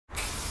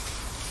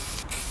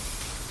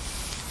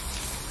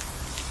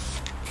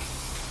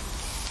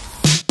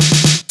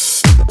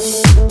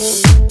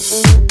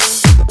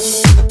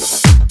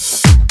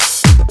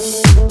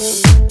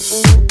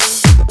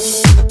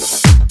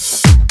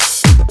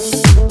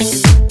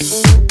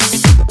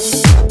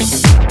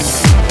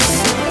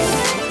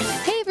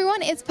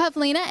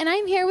Pavlina, and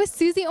I'm here with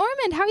SUZE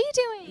ORMAN. How are you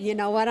doing? You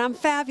know what? I'm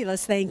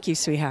fabulous. Thank you,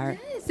 sweetheart.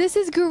 Yes, this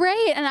is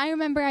great. And I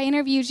remember I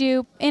interviewed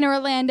you in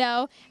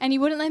Orlando, and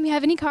you wouldn't let me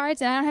have any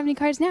cards, and I don't have any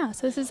cards now.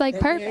 So this is like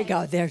perfect.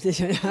 There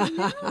you go.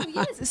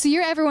 Yes. So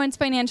you're everyone's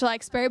financial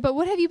expert, but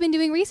what have you been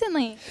doing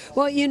recently?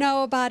 Well, you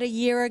know, about a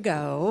year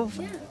ago,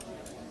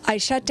 I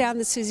shut down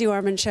the SUZE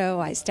ORMAN Show.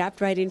 I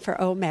stopped writing for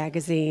O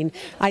Magazine.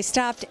 I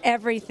stopped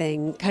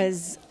everything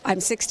because I'm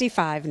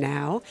 65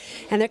 now.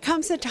 And there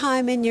comes a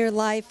time in your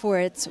life where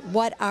it's,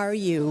 what are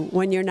you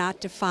when you're not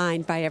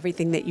defined by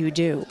everything that you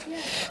do?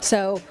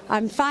 So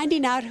I'm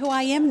finding out who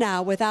I am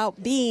now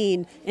without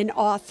being an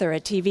author, a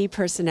TV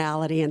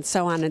personality, and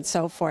so on and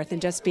so forth,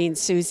 and just being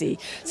SUZE.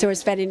 So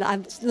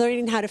I'm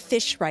learning how to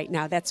fish right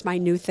now. That's my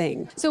new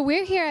thing. So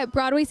we're here at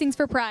Broadway Sings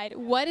for Pride.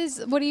 What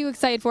are you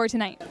excited for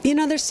tonight? You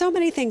know, there's so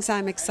many things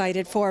I'm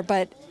excited for,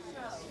 but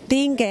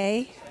being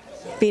gay,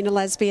 being a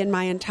lesbian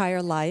my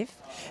entire life,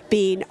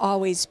 being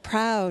always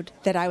proud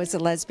that I was a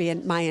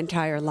lesbian my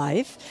entire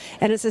life.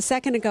 And as a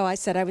second ago I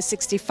said I was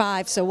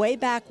 65, so way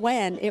back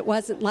when it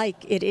wasn't like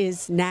it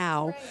is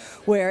now,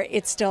 where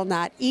it's still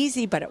not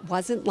easy, but it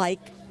wasn't like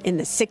in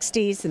the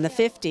 60s and the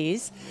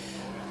 50s.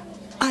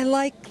 I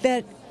like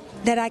that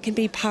I can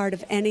be part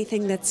of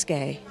anything that's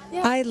gay.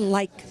 Yeah. I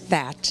like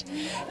that.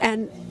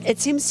 And it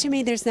seems to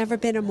me there's never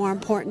been a more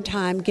important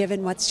time,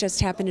 given what's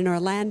just happened in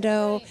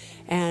Orlando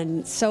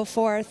and so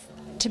forth,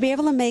 to be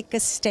able to make a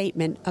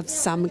statement of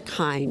some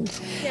kind.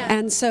 Yeah.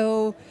 And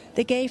so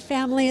the gay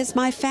family is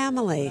my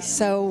family.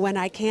 So when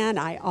I can,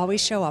 I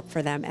always show up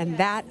for them. And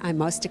that I'm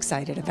most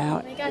excited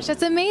about. Oh my gosh,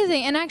 that's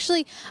amazing. And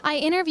actually, I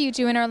interviewed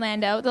you in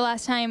Orlando the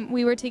last time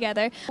we were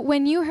together.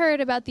 When you heard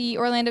about the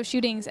Orlando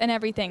shootings and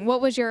everything, what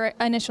was your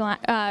initial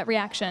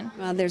reaction?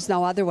 Well, there's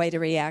no other way to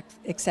react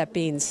except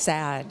being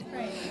sad.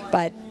 Right.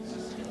 But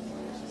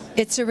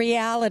it's a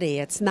reality.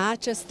 It's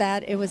not just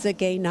that it was a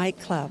gay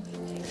nightclub.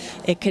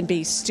 It can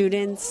be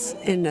students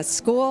in a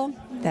school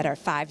that are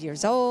 5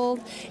 years old.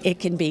 It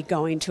can be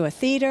going to a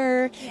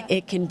theater.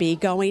 It can be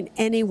going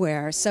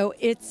anywhere. So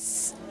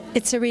it's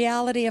a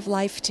reality of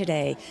life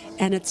today,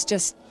 and it's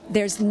just,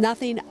 there's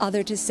nothing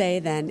other to say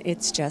than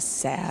it's just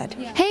sad.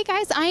 Hey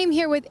guys, I am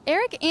here with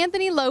Eric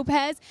Anthony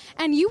Lopez,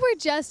 and you were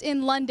just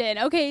in London.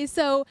 Okay,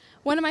 so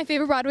one of my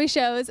favorite Broadway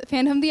shows,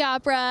 Phantom of the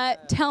Opera.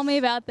 Tell me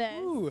about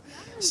this. Ooh.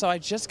 So I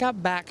just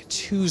got back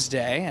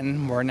Tuesday,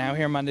 and we're now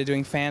here Monday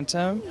doing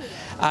Phantom.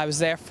 I was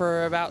there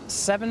for about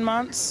 7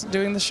 months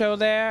doing the show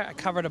there. I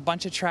covered a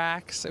bunch of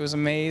tracks. It was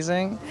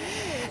amazing.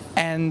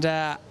 And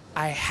I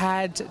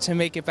had to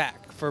make it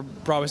back for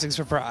Broadway Sings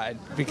for Pride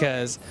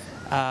because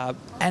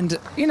and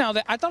you know,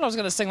 I thought I was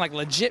gonna sing like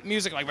legit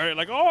music, like very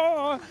like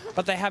oh,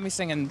 but they had me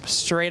singing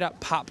straight up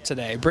pop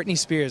today, Britney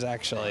Spears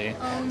actually.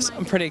 Oh, so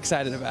I'm pretty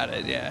excited about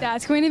it. Yeah.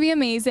 That's going to be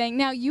amazing.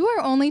 Now you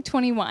are only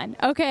 21.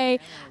 Okay.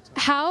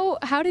 How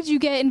did you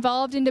get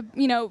involved into,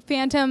 you know,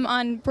 Phantom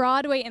on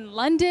Broadway in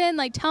London?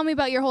 Like, tell me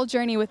about your whole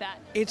journey with that.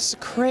 It's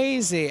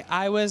crazy.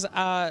 I was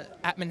at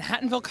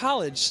Manhattanville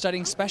College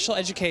studying special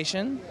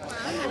education,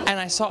 and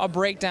I saw a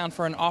breakdown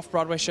for an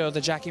off-Broadway show, the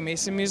Jackie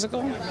Mason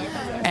musical,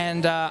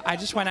 and I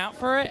just went out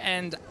for it,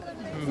 and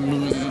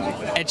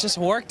it just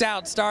worked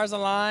out. Stars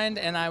aligned,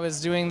 and I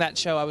was doing that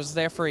show. I was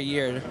there for a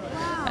year.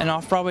 An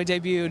off-Broadway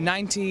debut,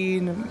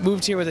 19,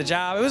 moved here with a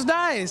job. It was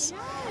nice.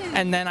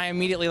 And then I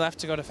immediately left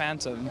to go to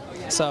Phantom.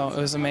 So it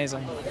was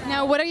amazing.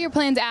 Now, what are your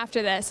plans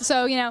after this?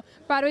 So, you know,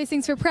 Broadway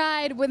Sings for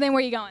Pride, then where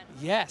are you going?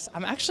 Yes,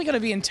 I'm actually going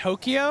to be in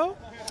Tokyo.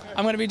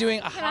 I'm going to be doing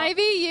a... Can I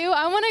be you?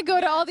 I want to go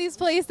to all these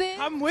places.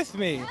 Come with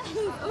me.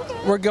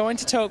 Okay. We're going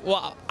to Tokyo.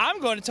 Well, I'm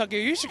going to Tokyo.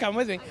 You should come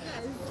with me.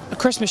 A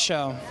Christmas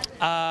show.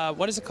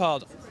 What is it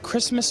called?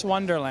 Christmas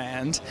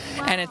Wonderland.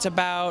 Wow. And it's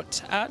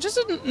about just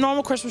a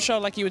normal Christmas show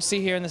like you would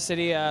see here in the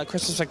city,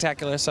 Christmas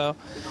Spectacular. So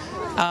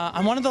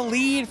I'm one of the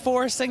lead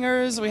 4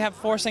 singers. We have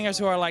 4 singers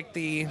who are like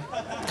the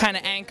kind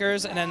of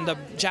anchors, and then the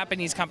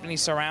Japanese company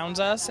surrounds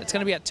us. It's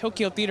going to be at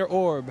Tokyo Theater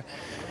Orb,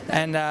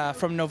 and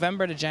from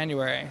November to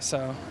January.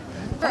 So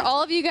for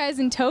all of you guys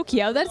in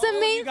Tokyo, that's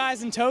amazing. All you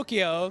guys in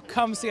Tokyo,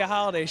 come see a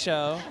holiday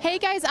show. Hey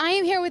guys, I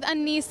am here with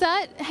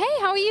Enisa. Hey,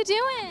 how are you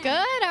doing?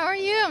 Good, how are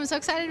you? I'm so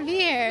excited to be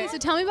here. Okay, so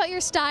tell me about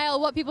your style,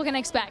 what people can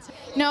expect.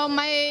 You know,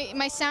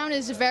 my sound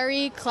is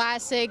very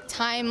classic,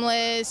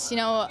 timeless, you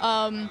know,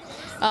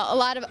 a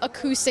lot of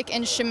acoustic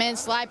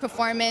instruments, live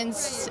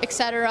performance,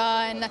 etc.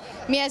 And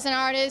me as an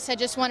artist, I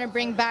just want to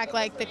bring back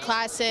like the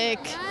classic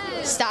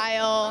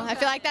style. I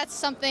feel like that's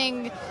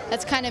something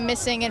that's kind of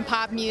missing in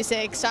pop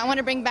music, so I want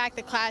to bring back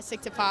the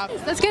classic to pop.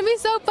 That's going to be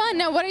so fun.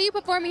 Now, what are you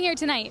performing here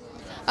tonight?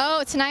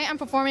 Oh, tonight I'm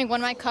performing one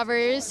of my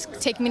covers,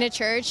 Take Me to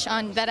Church,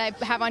 that I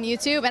have on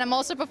YouTube, and I'm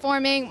also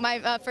performing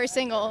my first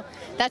single.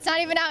 That's not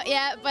even out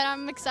yet, but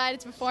I'm excited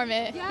to perform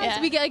it. Yes, yeah.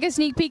 So we get like a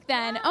sneak peek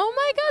then. Oh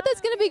my God,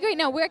 that's going to be great.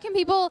 Now, where can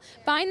people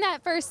find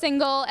that first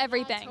single,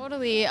 everything?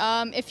 Totally.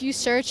 If you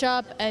search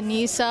up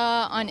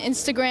Enisa on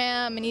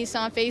Instagram, Enisa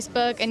on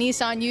Facebook,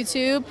 Enisa on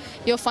YouTube,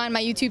 you'll find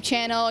my YouTube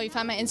channel, you'll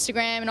find my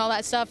Instagram and all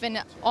that stuff,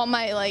 and all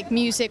my like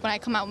music when I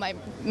come out with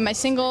my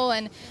single,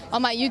 and all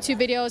my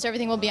YouTube videos,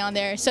 everything will be on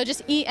there. So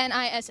just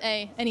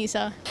Enisa,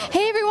 Enisa.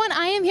 Hey everyone,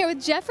 I am here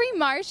with Jeffrey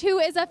Marsh, who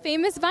is a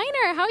famous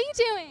Viner. How are you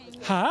doing?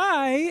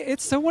 Hi,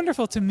 it's so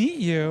wonderful to meet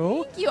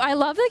you. Thank you. I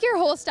love like your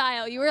whole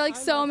style. You were like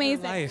so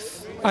amazing.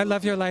 Life. I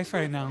love your life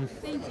right now.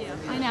 Thank you.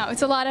 I know,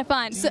 it's a lot of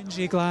fun. So,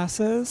 G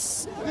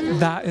glasses,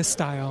 that is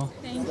style.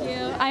 thank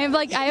you.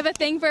 I have a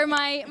thing for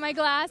my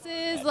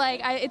glasses.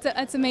 Like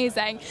it's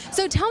amazing.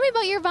 So tell me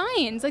about your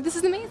vines. Like this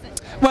is amazing.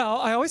 Well,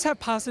 I always have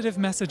positive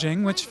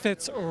messaging, which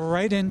fits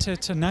right into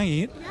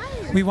tonight.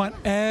 We want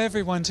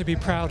everyone to be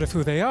proud of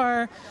who they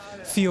are,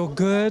 feel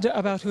good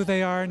about who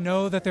they are,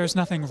 know that there's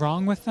nothing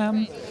wrong with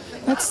them.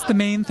 That's the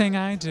main thing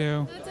I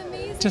do. That's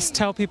amazing. Just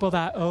tell people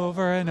that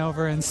over and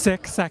over in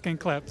 6-second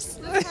clips.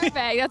 Perfect.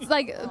 That's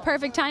like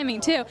perfect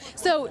timing too.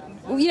 So,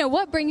 you know,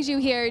 what brings you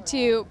here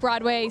to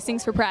Broadway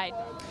Sings for Pride?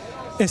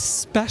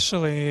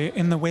 Especially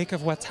in the wake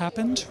of what's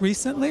happened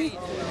recently,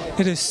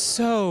 it is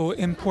so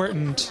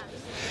important.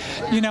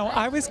 You know,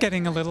 I was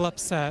getting a little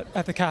upset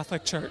at the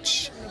Catholic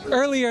Church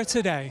earlier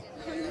today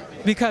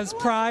because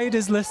pride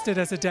is listed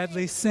as a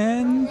deadly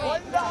sin.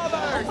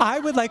 I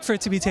would like for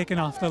it to be taken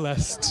off the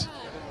list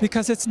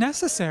because it's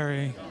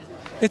necessary.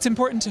 It's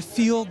important to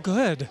feel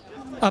good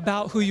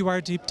about who you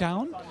are deep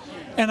down,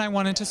 and I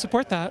wanted to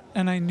support that,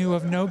 and I knew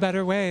of no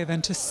better way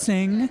than to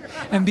sing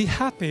and be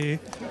happy,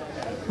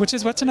 which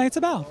is what tonight's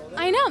about.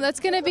 I know, that's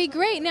going to be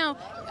great. Now,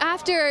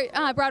 after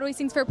Broadway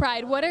Sings for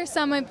Pride, what are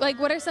some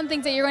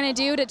things that you're going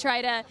to do to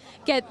try to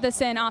get the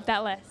sin off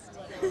that list?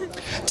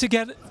 To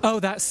get,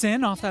 that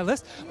sin off that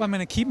list? Well, I'm going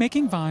to keep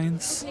making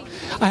vines.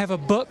 I have a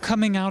book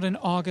coming out in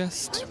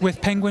August with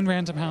Penguin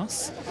Random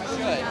House.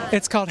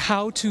 It's called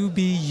How to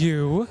Be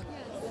You,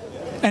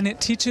 and it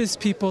teaches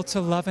people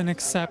to love and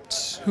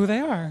accept who they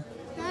are.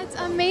 That's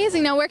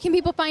amazing. Now, where can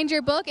people find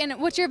your book, and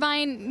what's your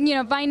Vine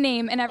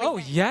name and everything? Oh,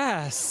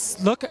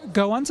 yes.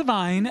 Go onto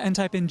Vine and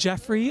type in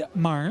Jeffrey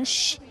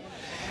Marsh.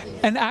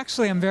 And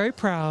actually, I'm very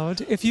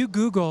proud. If you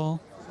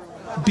Google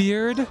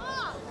beard,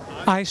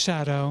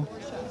 eyeshadow,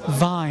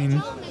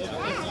 Vine,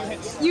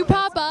 you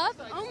pop up.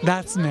 Oh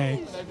that's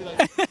me.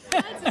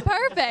 That's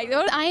perfect.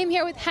 I am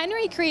here with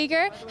Henry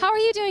Krieger. How are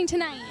you doing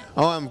tonight?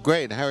 Oh, I'm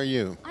great. How are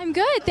you? I'm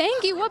good,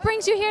 thank you. What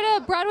brings you here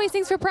to Broadway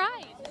Sings for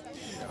Pride?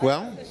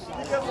 Well,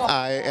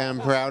 I am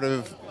proud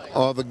of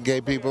all the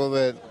gay people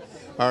that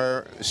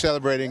are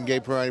celebrating Gay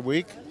Pride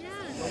Week.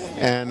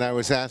 And I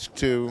was asked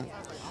to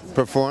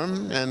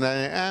perform, and I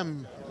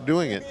am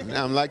doing it.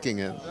 I'm liking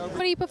it.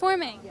 What are you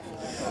performing?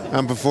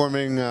 I'm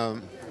performing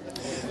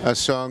a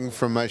song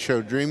from my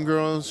show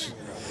Dreamgirls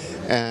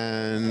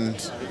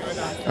and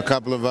a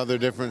couple of other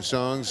different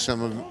songs,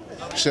 some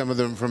of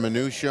them from a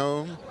new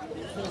show.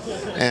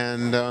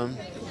 And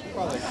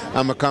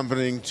I'm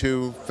accompanying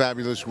two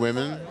fabulous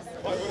women,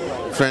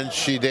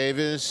 Frenchie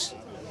Davis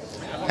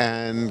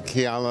and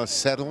Kiala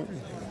Settle.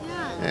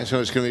 And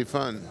so it's going to be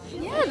fun.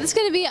 Yeah, it's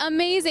going to be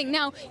amazing.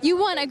 Now, you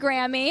won a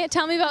Grammy.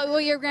 Tell me about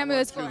what your Grammy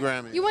was for. 2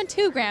 Grammys. You won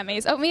 2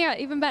 Grammys. Oh, yeah,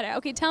 even better.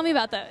 Okay, tell me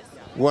about those.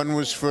 One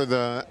was for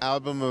the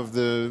album of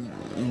the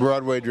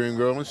Broadway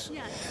Dreamgirls,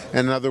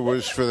 and another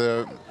was for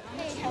the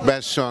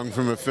best song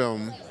from a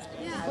film,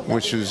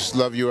 which is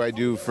Love You I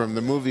Do from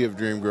the movie of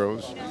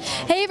Dreamgirls.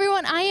 Hey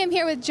everyone, I am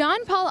here with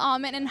John Paul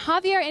Almon and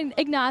Javier and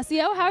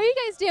Ignacio. How are you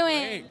guys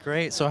doing?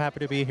 Great. So happy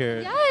to be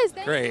here. Yes,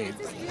 thank Great. you.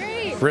 This is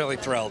great. Really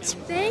thrilled.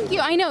 Thank you.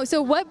 I know.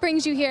 So what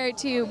brings you here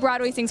to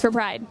Broadway Sings for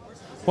Pride?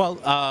 Well,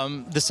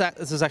 this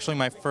is actually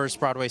my first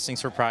Broadway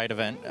Sings for Pride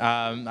event.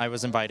 I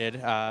was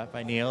invited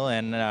by Neil,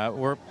 and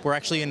we're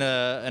actually in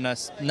a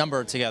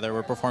number together.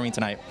 We're performing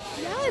tonight.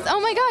 Yes.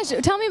 Oh my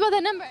gosh. Tell me about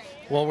that number.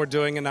 Well, we're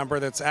doing a number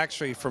that's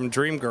actually from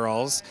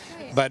Dreamgirls,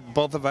 but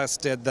both of us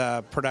did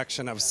the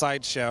production of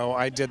Sideshow.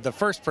 I did the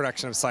first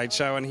production of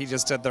Sideshow, and he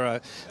just did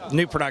the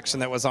new production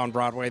that was on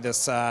Broadway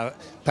this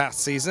past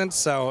season.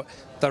 So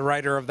the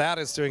writer of that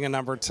is doing a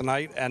number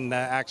tonight, and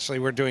actually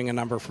we're doing a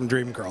number from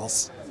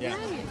Dreamgirls. Yeah.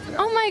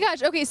 Oh my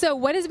gosh. Okay, so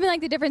what has been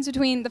like the difference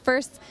between the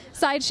first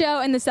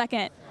Sideshow and the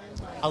second?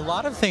 A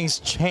lot of things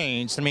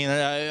changed. I mean,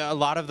 a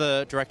lot of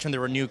the direction,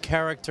 there were new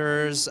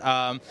characters.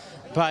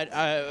 But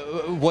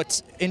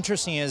what's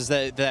interesting is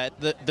that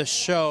the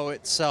show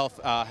itself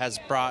has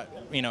brought,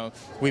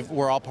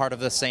 we're all part of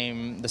the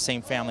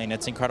same family, and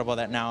it's incredible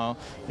that now,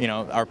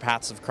 our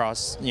paths have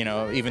crossed,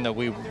 even though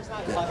we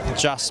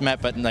just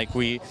met, but like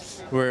we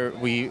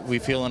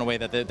feel in a way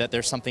that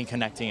there's something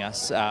connecting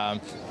us.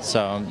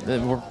 So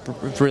we're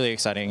really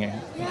exciting.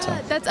 Yeah, so.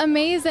 That's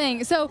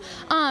amazing. So,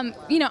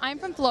 I'm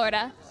from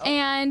Florida,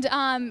 and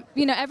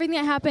everything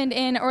that happened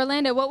in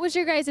Orlando. What was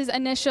your guys'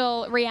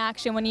 initial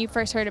reaction when you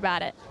first heard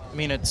about it? I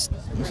mean, it's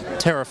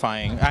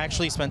terrifying. I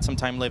actually spent some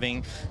time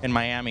living in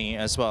Miami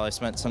as well. I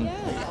spent some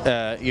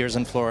years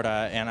in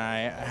Florida, and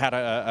I had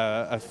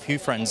a few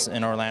friends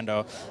in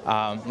Orlando.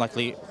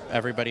 Luckily,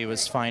 everybody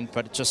was fine,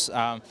 but just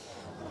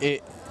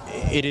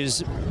it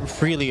is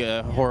really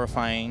a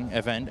horrifying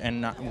event,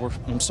 and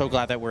I'm so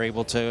glad that we're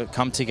able to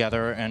come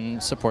together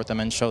and support them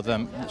and show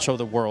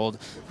the world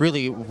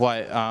really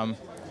what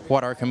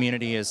our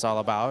community is all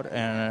about,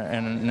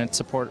 and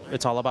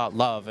it's all about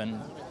love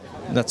and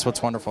that's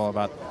what's wonderful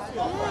about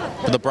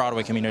the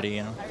Broadway community,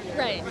 you know.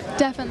 Right,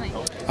 definitely.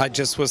 I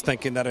just was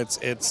thinking that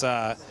it's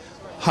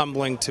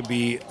humbling to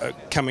be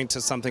coming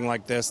to something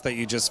like this that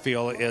you just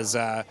feel is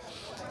a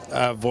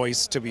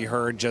voice to be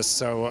heard, just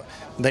so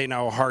they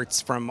know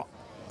hearts from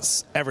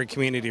every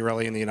community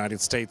really in the United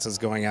States is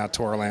going out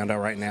to Orlando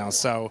right now.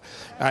 So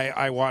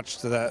I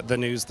watched the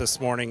news this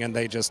morning, and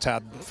they just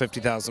had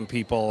 50,000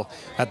 people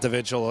at the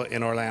vigil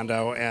in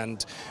Orlando,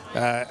 and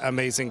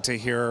amazing to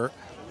hear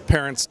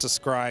parents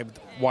describe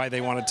why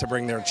they wanted to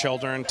bring their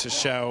children, to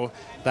show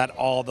that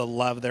all the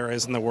love there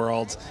is in the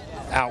world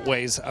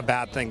outweighs a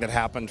bad thing that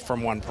happened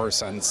from one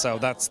person. So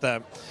that's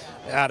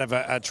out of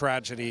a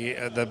tragedy,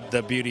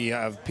 the beauty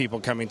of people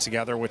coming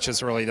together, which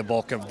is really the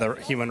bulk of the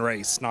human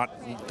race,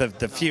 not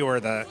the few are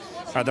the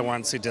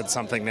ones who did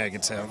something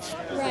negative.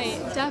 Right,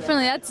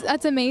 definitely.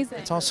 That's amazing.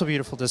 It's also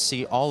beautiful to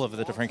see all of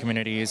the different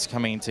communities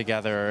coming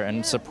together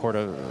in support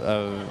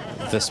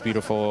of this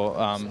beautiful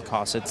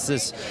cause. It's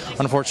this,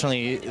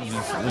 unfortunately,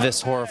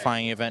 this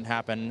horrifying event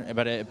happened,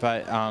 but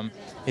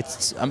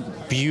it's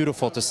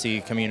beautiful to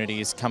see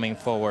communities coming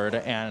forward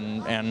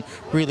and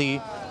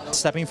really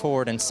stepping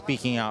forward and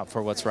speaking out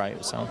for what's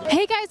right. So.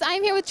 Hey guys,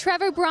 I'm here with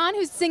Trevor Braun,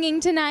 who's singing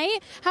tonight.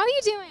 How are you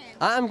doing?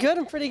 I'm good.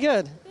 I'm pretty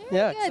good.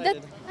 Yeah,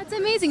 good. That's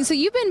amazing. So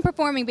you've been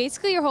performing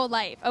basically your whole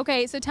life.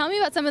 Okay, so tell me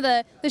about some of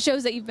the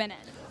shows that you've been in.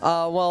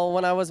 Well,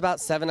 when I was about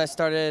 7, I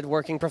started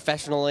working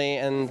professionally,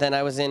 and then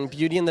I was in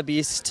Beauty and the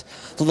Beast,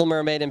 The Little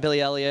Mermaid, and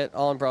Billy Elliot,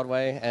 all on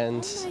Broadway.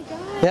 And oh my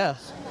God. Yeah.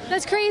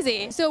 That's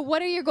crazy. So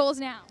what are your goals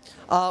now?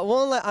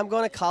 Well, I'm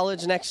going to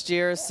college next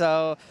year,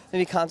 so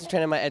maybe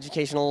concentrate on my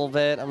education a little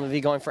bit. I'm going to be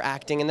going for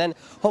acting, and then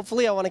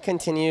hopefully I want to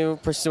continue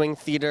pursuing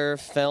theater,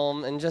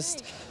 film, and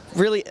just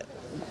really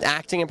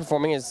acting and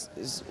performing is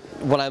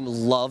what I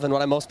love and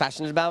what I'm most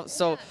passionate about.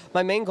 So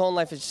my main goal in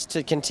life is just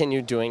to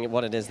continue doing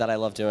what it is that I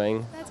love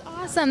doing. That's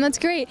awesome. That's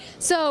great.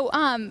 So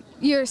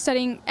you're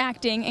studying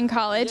acting in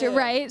college,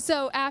 right?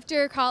 So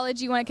after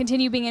college, you want to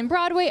continue being on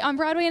Broadway and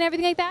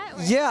everything like that?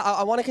 Or? Yeah,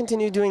 I want to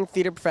continue doing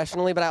theater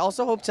professionally, but I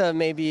also hope to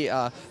maybe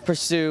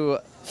pursue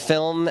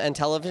film and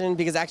television,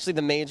 because actually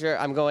the major,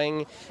 I'm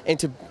going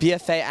into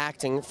BFA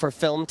acting for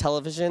film,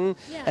 television,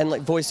 and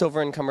like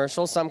voiceover and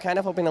commercials. So I'm kind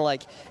of hoping to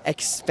like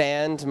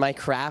expand my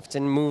craft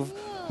and move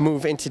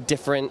into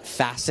different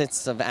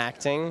facets of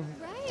acting,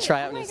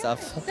 try out new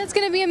stuff. That's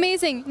going to be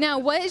amazing. Now,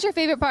 what is your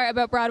favorite part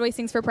about Broadway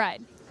Sings for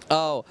Pride?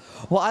 Oh,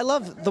 well, I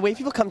love the way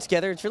people come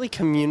together. It's really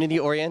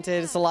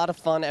community-oriented. It's a lot of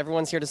fun.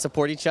 Everyone's here to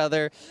support each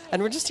other,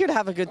 and we're just here to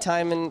have a good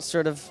time and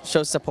sort of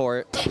show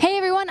support. Hey,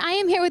 everyone. I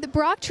am here with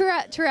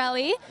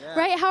Ciarlelli,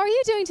 right? How are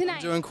you doing tonight?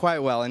 I'm doing quite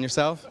well. And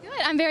yourself? Good.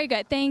 I'm very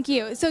good. Thank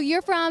you. So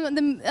you're from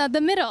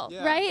the middle,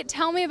 right?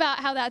 Tell me about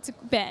how that's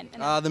been.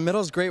 The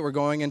middle's great. We're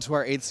going into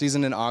our 8th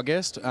season in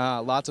August.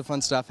 Lots of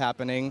fun stuff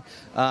happening.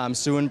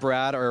 Sue and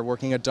Brad are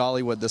working at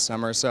Dollywood this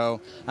summer, so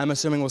I'm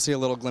assuming we'll see a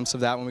little glimpse of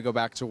that when we go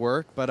back to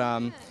work. But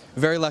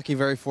very lucky,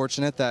 very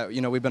fortunate that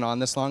we've been on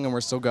this long and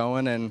we're still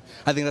going, and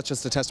I think that's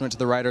just a testament to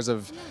the writers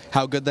of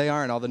how good they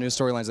are and all the new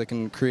storylines they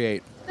can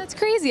create. That's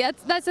crazy.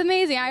 That's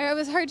amazing. I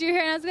heard you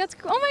here and I was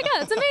like, oh my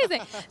God, that's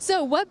amazing.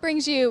 So what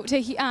brings you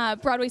to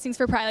Broadway Sings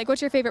for Pride? Like,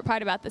 what's your favorite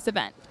part about this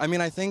event? I mean,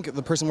 I think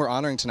the person we're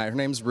honoring tonight, her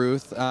name's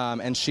Ruth,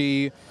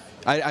 and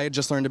I had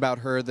just learned about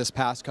her this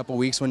past couple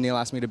weeks when Neil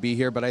asked me to be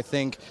here, but I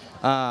think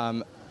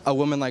a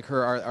woman like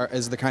her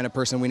is the kind of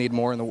person we need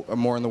more in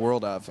the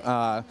world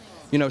of.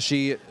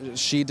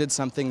 She did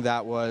something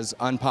that was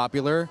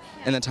unpopular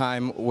in a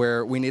time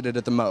where we needed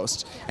it the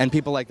most, and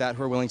people like that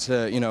who are willing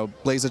to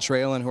blaze a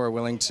trail and who are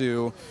willing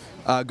to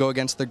go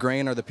against the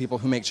grain are the people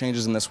who make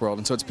changes in this world.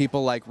 And so it's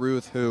people like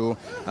Ruth who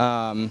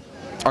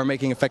are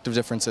making effective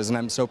differences, and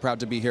I'm so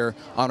proud to be here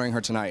honoring her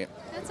tonight.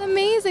 That's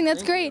amazing.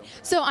 That's great.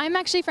 So I'm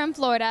actually from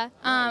Florida.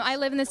 I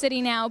live in the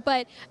city now,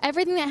 but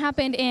everything that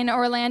happened in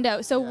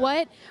Orlando. So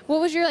what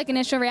was your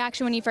initial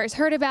reaction when you first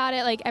heard about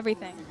it? Like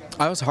everything.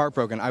 I was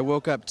heartbroken. I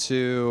woke up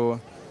in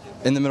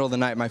the middle of the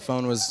night. My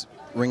phone was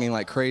ringing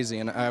like crazy,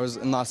 and I was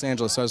in Los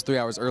Angeles, so I was 3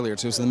 hours earlier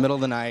too. So in the middle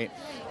of the night.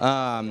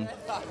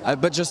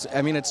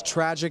 It's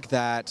tragic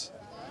that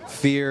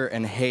fear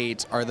and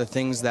hate are the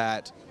things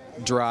that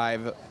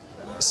drive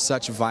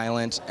such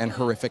violent and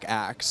horrific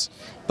acts.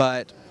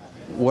 But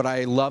what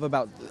I love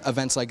about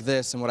events like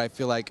this, and what I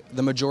feel like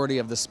the majority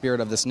of the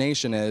spirit of this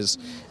nation is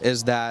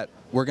that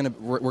we're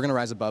gonna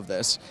rise above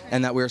this,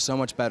 and that we're so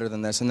much better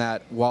than this, and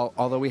that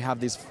although we have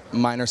these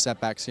minor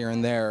setbacks here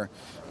and there,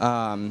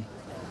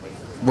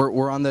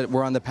 we're on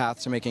the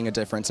path to making a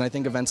difference. And I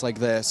think events like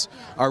this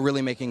are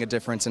really making a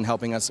difference in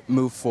helping us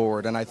move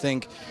forward. And I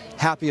think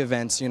happy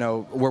events,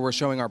 where we're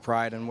showing our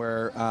pride and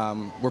where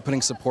we're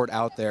putting support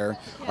out there,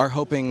 are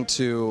hoping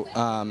to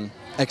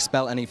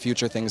expel any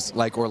future things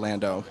like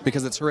Orlando,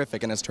 because it's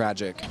horrific and it's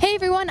tragic. Hey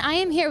everyone, I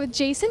am here with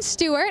Jason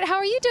Stuart. How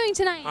are you doing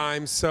tonight?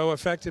 I'm so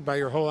affected by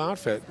your whole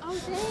outfit. Oh,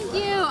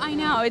 thank you. I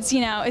know. It's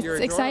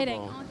exciting.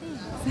 Oh,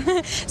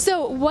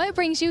 So what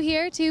brings you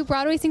here to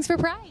Broadway Sings for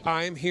Pride?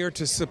 I'm here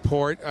to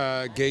support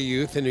gay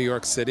youth in New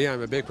York City.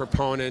 I'm a big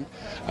proponent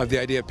of the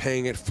idea of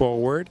paying it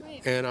forward,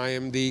 and I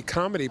am the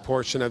comedy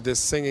portion of this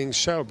singing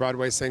show,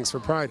 Broadway Sings for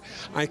Pride.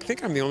 I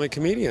think I'm the only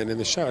comedian in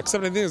the show,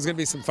 except I think there's going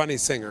to be some funny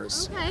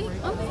singers. Okay,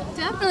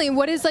 definitely.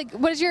 What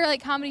is your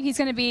comedy piece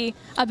going to be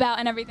about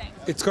and everything?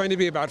 It's going to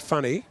be about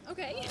funny.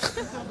 Okay.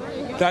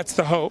 That's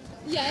the hope.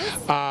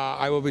 Yes.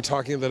 I will be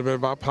talking a little bit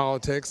about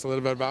politics, a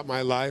little bit about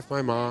my life,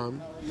 my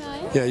mom.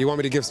 Nice. Yeah, you want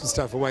me to give some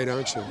stuff away,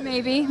 don't you?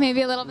 Maybe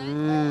a little bit.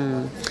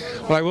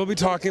 Well, I will be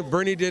talking.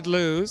 Bernie did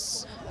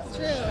lose.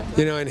 True.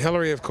 You know, and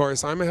Hillary, of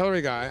course. I'm a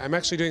Hillary guy. I'm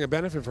actually doing a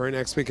benefit for her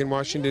next week in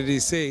Washington,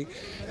 D.C.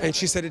 And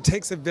she said it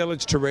takes a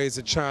village to raise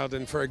a child,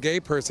 and for a gay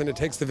person, it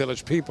takes the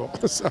village people.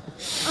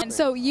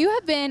 So you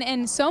have been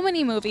in so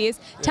many movies.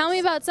 Tell me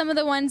about some of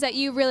the ones that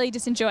you really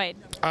just enjoyed.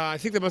 I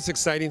think the most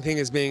exciting thing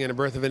is being in A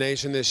Birth of a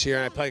Nation this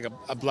year. I play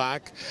a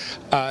black,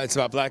 it's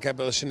about black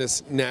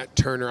abolitionist Nat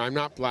Turner. I'm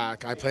not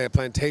black. I play a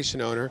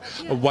plantation owner,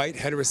 a white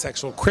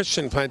heterosexual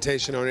Christian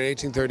plantation owner in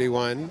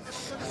 1831,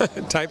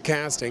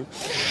 typecasting,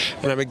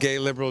 and I'm a gay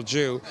liberal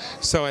Jew.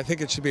 So I think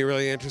it should be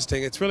really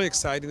interesting. It's really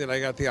exciting that I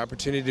got the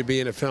opportunity to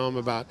be in a film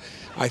about,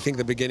 I think,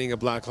 the beginning of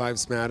Black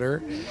Lives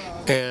Matter.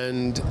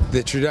 And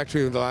the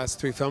trajectory of the last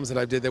 3 films that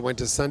I did that went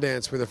to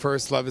Sundance were the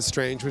first, Love is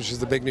Strange, which is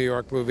the big New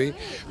York movie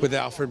with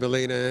Alfred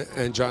Molina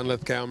and John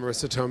Lithgow,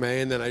 Marissa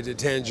Tomei. And then I did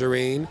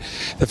Tangerine,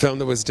 the film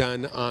that was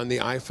done on the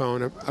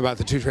iPhone about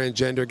the 2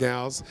 transgender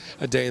gals,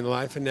 A Day in the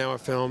Life. And now a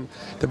film,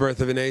 The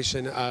Birth of a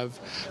Nation, of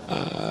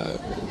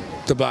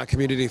the black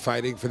community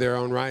fighting for their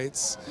own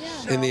rights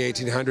in the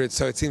 1800s.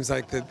 So it seems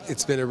like that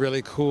it's been a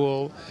really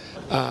cool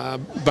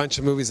bunch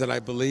of movies that I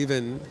believe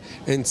in,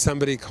 and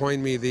somebody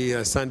coined me the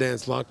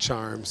Sundance luck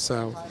charm.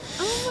 So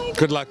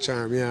good luck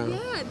charm, yeah.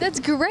 Yeah, that's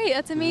great.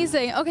 That's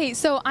amazing. Okay,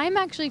 so I'm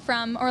actually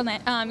from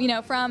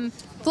Orlando, from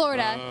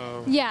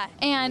Florida. Yeah,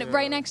 and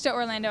right next to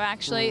Orlando,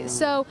 actually.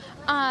 So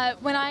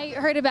when I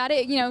heard about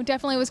it,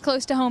 definitely was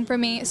close to home for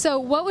me. So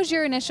what was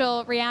your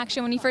initial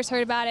reaction when you first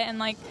heard about it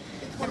and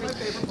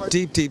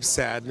Deep, deep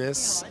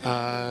sadness.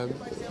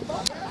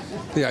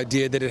 The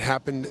idea that it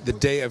happened the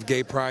day of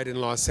Gay Pride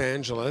in Los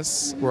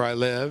Angeles, where I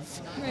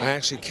live. I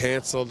actually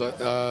canceled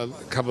a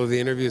couple of the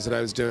interviews that I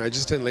was doing. I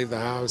just didn't leave the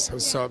house. I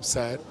was so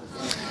upset.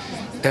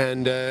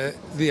 And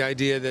the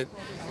idea that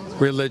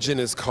religion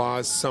has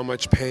caused so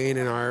much pain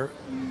in our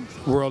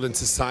world and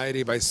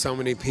society by so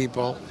many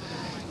people.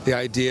 The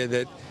idea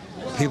that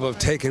people have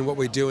taken what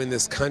we do in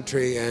this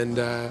country and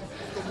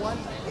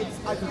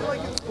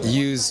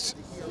used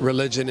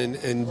religion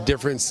and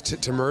difference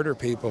to murder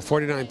people,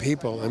 49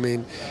 people. I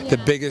mean, the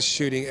biggest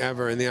shooting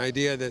ever. And the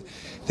idea that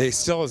they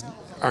still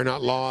are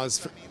not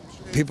laws.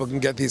 People can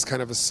get these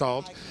kind of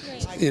assault,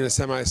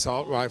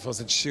 semi-assault rifles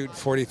that shoot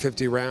 40,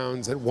 50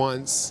 rounds at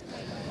once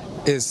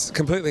is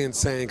completely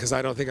insane, because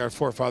I don't think our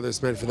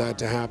forefathers meant for that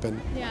to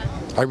happen. Yeah.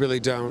 I really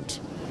don't.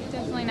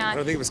 Definitely not. I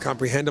don't think it was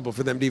comprehensible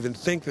for them to even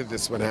think that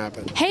this would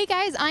happen. Hey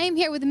guys, I am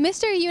here with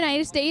Mr.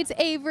 United States,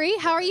 Avery.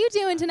 How are you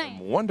doing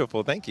tonight?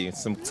 Wonderful, thank you.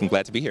 I'm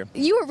glad to be here.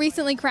 You were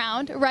recently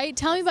crowned, right?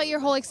 Tell me about your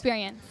whole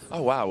experience.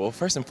 Oh wow, well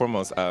first and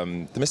foremost,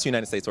 the Mr.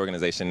 United States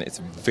organization, it's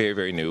very,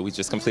 very new. We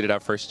just completed our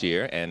first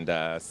year,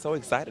 and so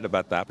excited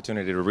about the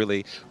opportunity to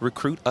really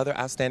recruit other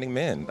outstanding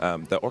men.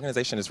 The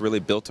organization is really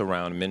built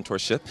around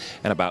mentorship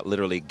and about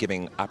literally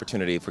giving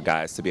opportunity for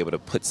guys to be able to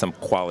put some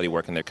quality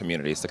work in their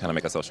communities to kind of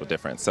make a social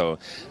difference. So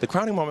the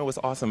crowning moment was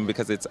awesome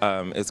because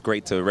it's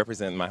great to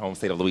represent my home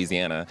state of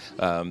Louisiana,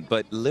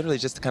 but literally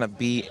just to kind of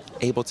be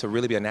able to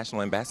really be a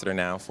national ambassador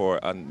now for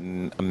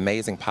an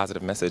amazing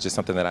positive message is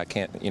something that I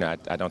can't,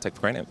 I don't take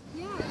for granted.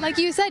 Yeah. Like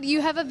you said,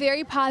 you have a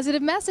very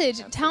positive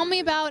message. Tell me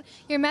about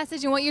your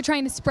message and what you're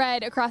trying to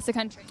spread across the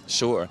country.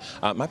 Sure.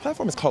 My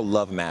platform is called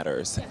Love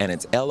Matters, and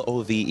it's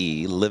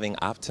LOVE, living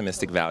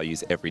optimistic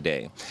values every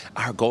day.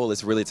 Our goal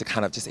is really to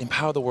kind of just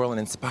empower the world and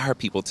inspire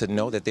people to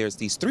know that there's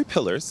these 3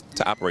 pillars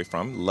to operate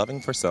from: loving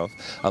for self,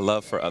 a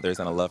love for others,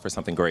 and a love for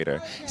something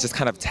greater. It just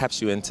kind of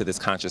taps you into this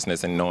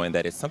consciousness and knowing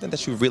that it's something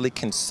that you really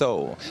can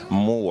sow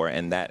more,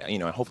 and that,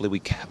 hopefully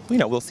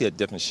we'll see a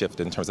different shift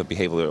in terms of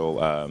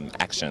behavioral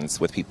actions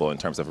with people in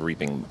terms of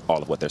reaping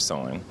all of what they're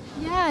sowing.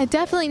 Yeah,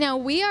 definitely. Now,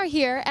 we are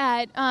here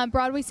at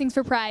Broadway Sings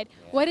for Pride.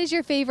 What is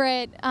your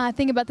favorite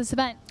thing about this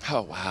event?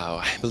 Oh,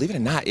 wow. Believe it or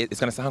not, it's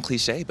going to sound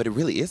cliche, but it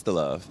really is the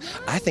love.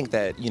 I think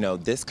that,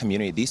 this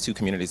community, these 2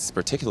 communities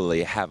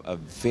particularly, have a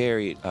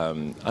very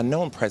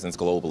unknown presence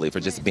globally for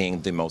just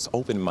being the most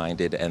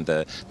open-minded and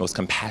the most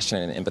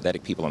compassionate and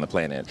empathetic people on the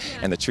planet.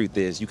 And the truth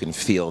is, you can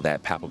feel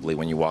that palpably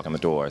when you walk in the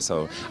door.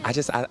 So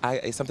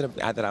it's something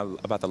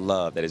about the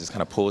love that it just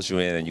kind of pulls you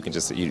in, and you can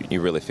just,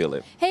 you really feel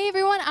it. Hey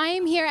everyone, I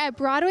am here at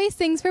Broadway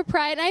Sings for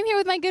Pride. I'm here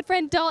with my good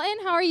friend Dalton.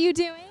 How are you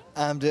doing?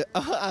 I'm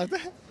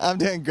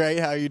doing great.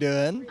 How are you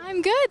doing?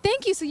 I'm good,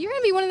 thank you. So you're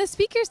going to be one of the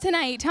speakers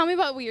tonight. Tell me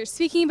about what you're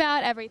speaking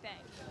about, everything.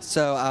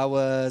 So I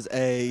was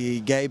a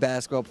gay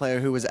basketball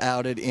player who was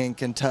outed in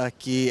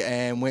Kentucky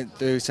and went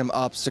through some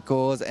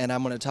obstacles, and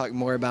I'm going to talk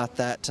more about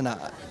that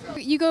tonight.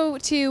 You go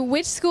to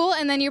which school,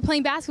 and then you're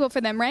playing basketball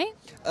for them, right?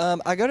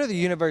 I go to the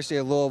University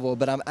of Louisville,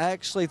 but I'm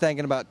actually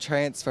thinking about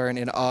transferring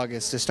in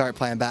August to start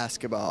playing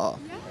basketball.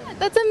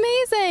 That's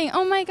amazing.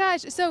 Oh my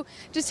gosh. So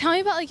just tell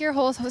me about like your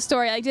whole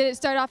story. Like, did it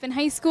start off in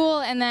high school,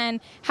 and then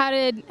how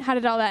did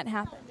all that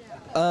happen?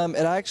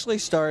 It actually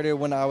started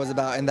when I was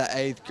about in the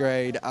 8th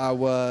grade. I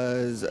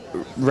was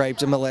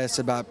raped and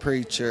molested by a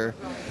preacher.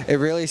 It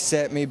really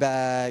set me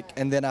back,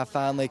 and then I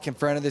finally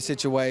confronted the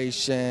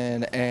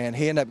situation, and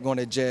he ended up going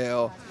to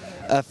jail.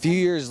 A few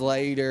years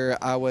later,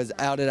 I was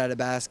outed at a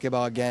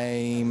basketball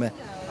game,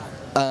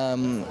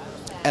 and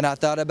I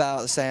thought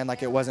about saying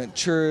like it wasn't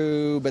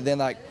true, but then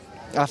like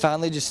I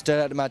finally just stood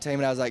up to my team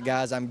and I was like,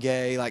 guys, I'm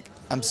gay, like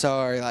I'm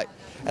sorry, like,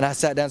 and I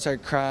sat down and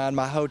started crying.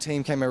 My whole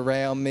team came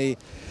around me.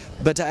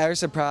 But to our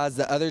surprise,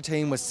 the other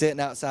team was sitting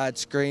outside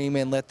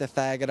screaming, "Let the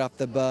faggot off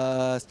the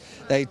bus."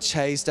 They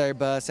chased our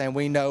bus saying,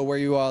 "We know where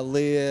you all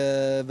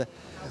live."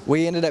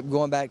 We ended up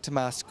going back to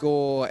my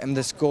school, and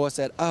the school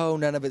said, "Oh,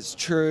 none of it's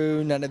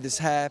true, none of this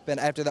happened,"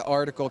 after the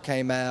article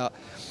came out.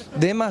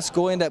 Then my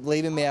school ended up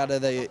leaving me out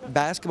of the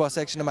basketball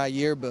section of my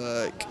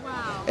yearbook.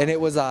 And it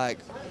was like,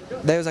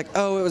 they was like,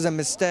 "Oh, it was a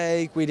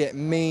mistake, we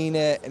didn't mean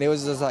it." And it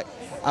was just like,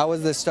 I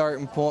was the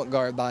starting point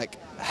guard, like,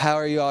 how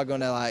are you all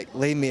gonna like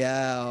leave me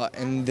out?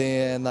 And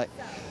then like,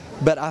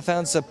 but I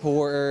found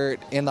support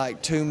in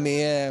like 2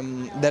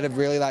 men that have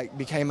really like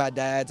became my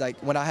dads. Like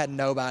when I had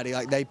nobody,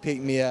 like they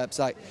picked me up.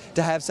 So like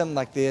to have something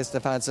like this,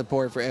 to find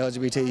support for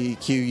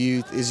LGBTQ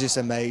youth is just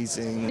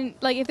amazing.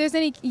 Like if there's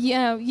any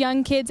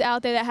young kids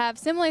out there that have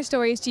similar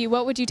stories to you,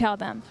 what would you tell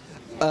them?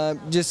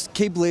 Just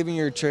keep living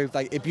your truth.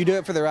 Like if you do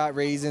it for the right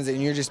reasons and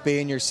you're just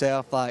being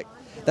yourself, like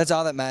that's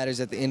all that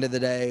matters at the end of the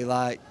day.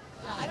 Like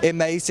it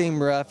may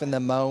seem rough in the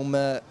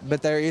moment,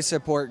 but there is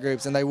support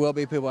groups and there will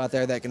be people out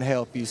there that can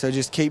help you. So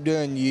just keep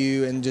doing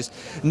you and just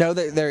know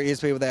that there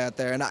is people out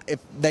there. And if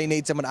they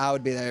need someone, I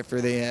would be there for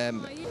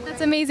them.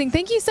 That's amazing.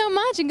 Thank you so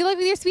much, and good luck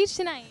with your speech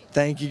tonight.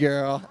 Thank you,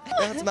 girl.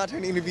 Now it's my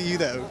turn to interview you,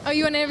 though. Oh,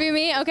 you want to interview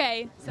me?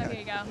 Okay, so here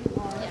you go.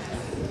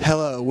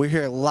 Hello, we're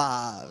here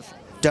live.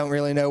 Don't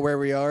really know where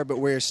we are, but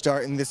we're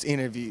starting this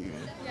interview.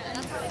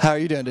 How are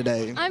you doing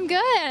today? I'm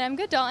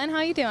good, Dalton. How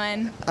are you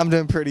doing? I'm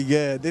doing pretty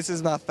good. This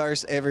is my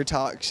first ever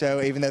talk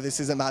show, even though this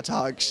isn't my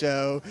talk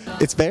show.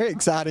 It's very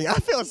exciting. I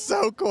feel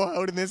so cool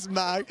holding this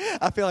mic.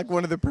 I feel like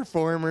one of the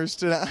performers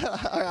tonight.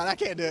 All right, I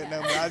can't do it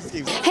no more. I just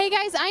keep... Hey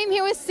guys, I am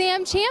here with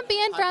Sam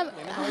Champion from...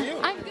 How are you?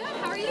 I'm good.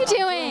 How are you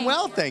doing?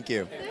 Well, thank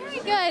you. Very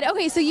good.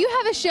 Okay, so you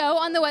have a show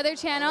on the Weather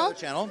Channel. Weather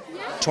Channel,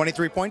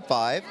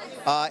 23.5.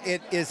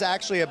 It is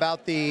actually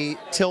about the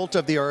tilt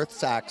of the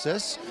Earth's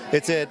axis.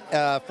 It's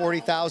at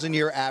 40,000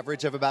 year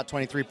average of about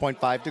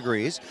 23.5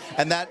 degrees,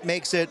 and that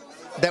makes it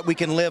that we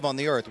can live on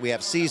the Earth. We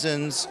have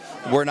seasons.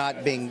 We're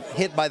not being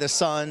hit by the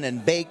sun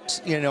and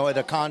baked, you know, at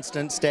a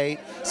constant state.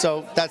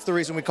 So that's the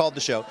reason we called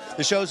the show.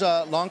 The show's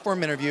a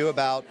long-form interview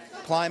about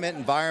climate,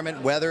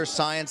 environment, weather,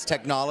 science,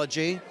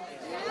 technology.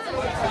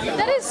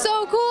 That is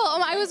so cool.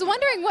 I was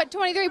wondering what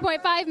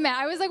 23.5 meant.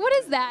 I was like, what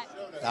is that?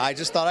 I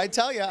just thought I'd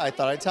tell you.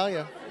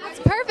 That's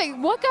perfect.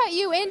 What got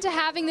you into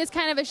having this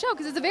kind of a show?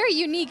 Because it's a very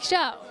unique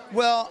show.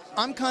 Well,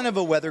 I'm kind of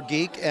a weather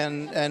geek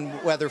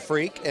and weather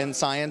freak and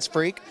science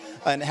freak,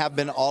 and have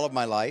been all of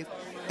my life.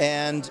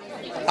 And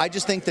I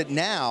just think that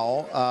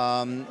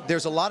now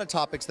there's a lot of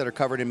topics that are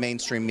covered in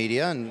mainstream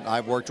media, and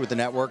I've worked with the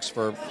networks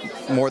for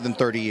more than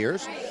 30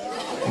 years.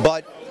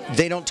 But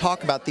they don't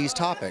talk about these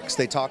topics.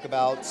 They talk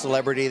about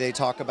celebrity, they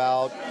talk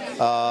about,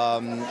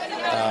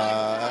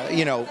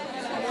 you know,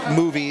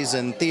 movies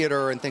and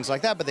theater and things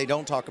like that, but they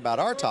don't talk about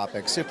our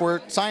topics. If we're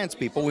science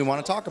people, we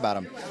want to talk about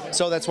them.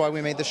 So that's why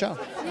we made the show.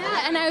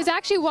 Yeah, and I was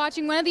actually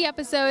watching one of the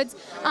episodes,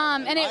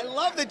 and I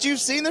love that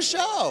you've seen the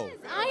show.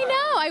 I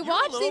know. I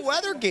watched. You're a little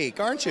weather geek,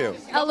 aren't you?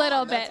 A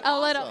little bit.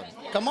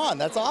 Come on,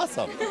 that's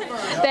awesome.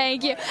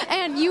 Thank you.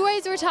 And you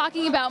guys were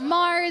talking about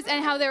Mars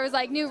and how there was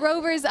like new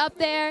rovers up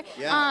there,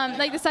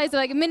 like the size of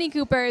like Mini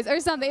Coopers or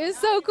something. It was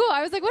so cool.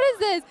 I was like, what is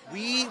this?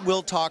 We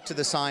will talk to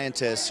the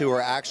scientists who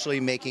are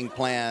actually making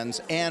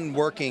plans and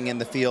working in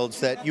the fields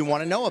that you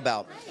want to know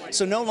about.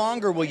 So no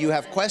longer will you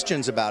have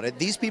questions about it.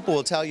 These people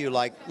will tell you,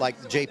 like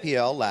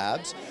JPL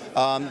Labs,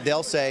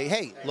 they'll say,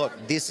 hey, look,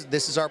 this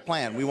is our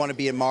plan. We want to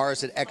be in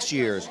Mars at X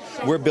years.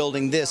 We're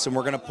building this and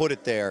we're going to put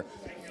it there.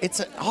 It's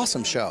an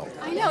awesome show.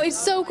 I know, it's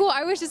so cool.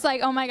 I was just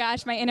like, oh my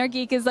gosh, my inner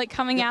geek is like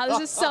coming out.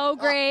 This is so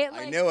great.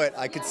 Like, I knew it.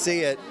 I could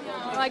see it.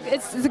 Like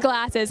it's the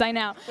glasses, I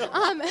know.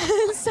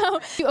 So,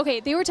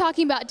 okay, they were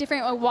talking about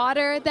different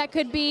water that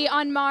could be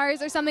on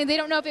Mars or something. They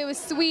don't know if it was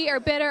sweet or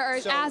bitter or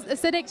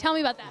acidic. Tell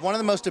me about that. One of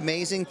the most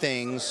amazing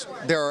things,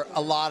 there are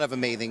a lot of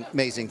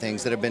amazing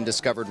things that have been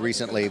discovered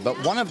recently, but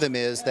one of them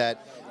is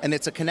that, and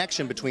it's a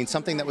connection between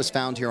something that was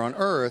found here on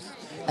Earth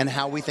and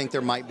how we think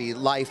there might be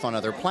life on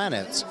other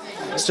planets.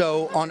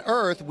 So on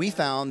Earth, we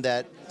found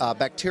that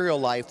bacterial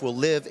life will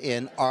live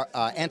in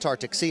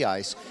Antarctic sea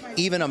ice,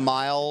 even a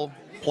mile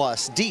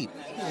plus deep.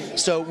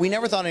 So we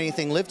never thought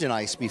anything lived in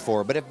ice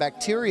before, but if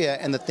bacteria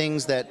and the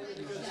things that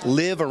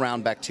live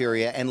around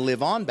bacteria and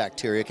live on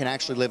bacteria can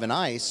actually live in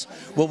ice,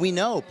 well, we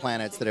know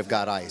planets that have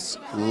got ice,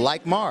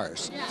 like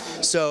Mars.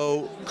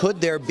 So could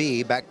there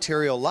be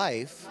bacterial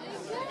life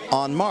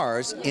on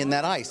Mars in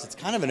that ice? It's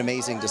kind of an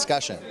amazing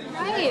discussion.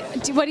 Right.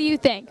 What do you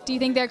think? Do you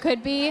think there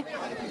could be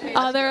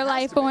other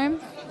life form?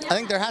 I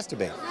think there has to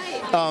be.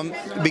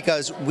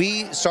 Because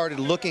we started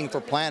looking for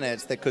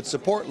planets that could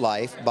support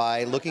life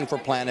by looking for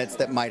planets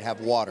that might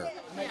have water.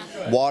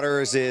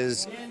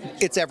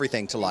 It's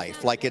everything to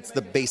life, like it's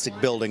the basic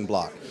building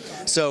block.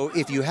 So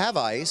if you have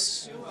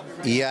ice,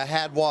 you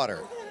had water.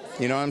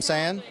 You know what I'm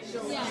saying?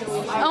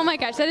 Oh my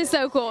gosh, that is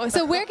so cool.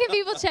 So where can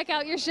people check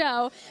out your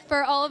show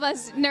for all of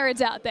us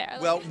nerds out there?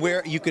 Well,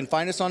 you can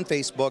find us on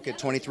Facebook at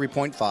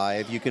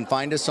 23.5. You can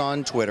find us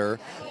on Twitter.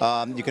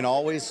 You can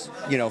always,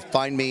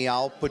 find me.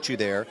 I'll put you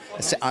there.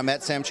 I'm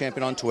at Sam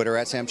Champion on Twitter,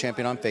 at Sam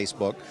Champion on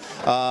Facebook.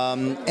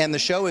 And the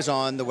show is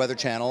on the Weather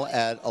Channel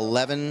at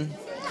 11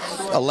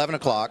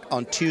 o'clock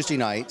on Tuesday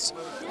nights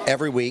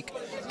every week.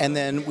 And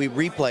then we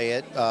replay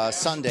it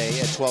Sunday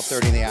at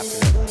 12:30 in the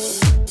afternoon.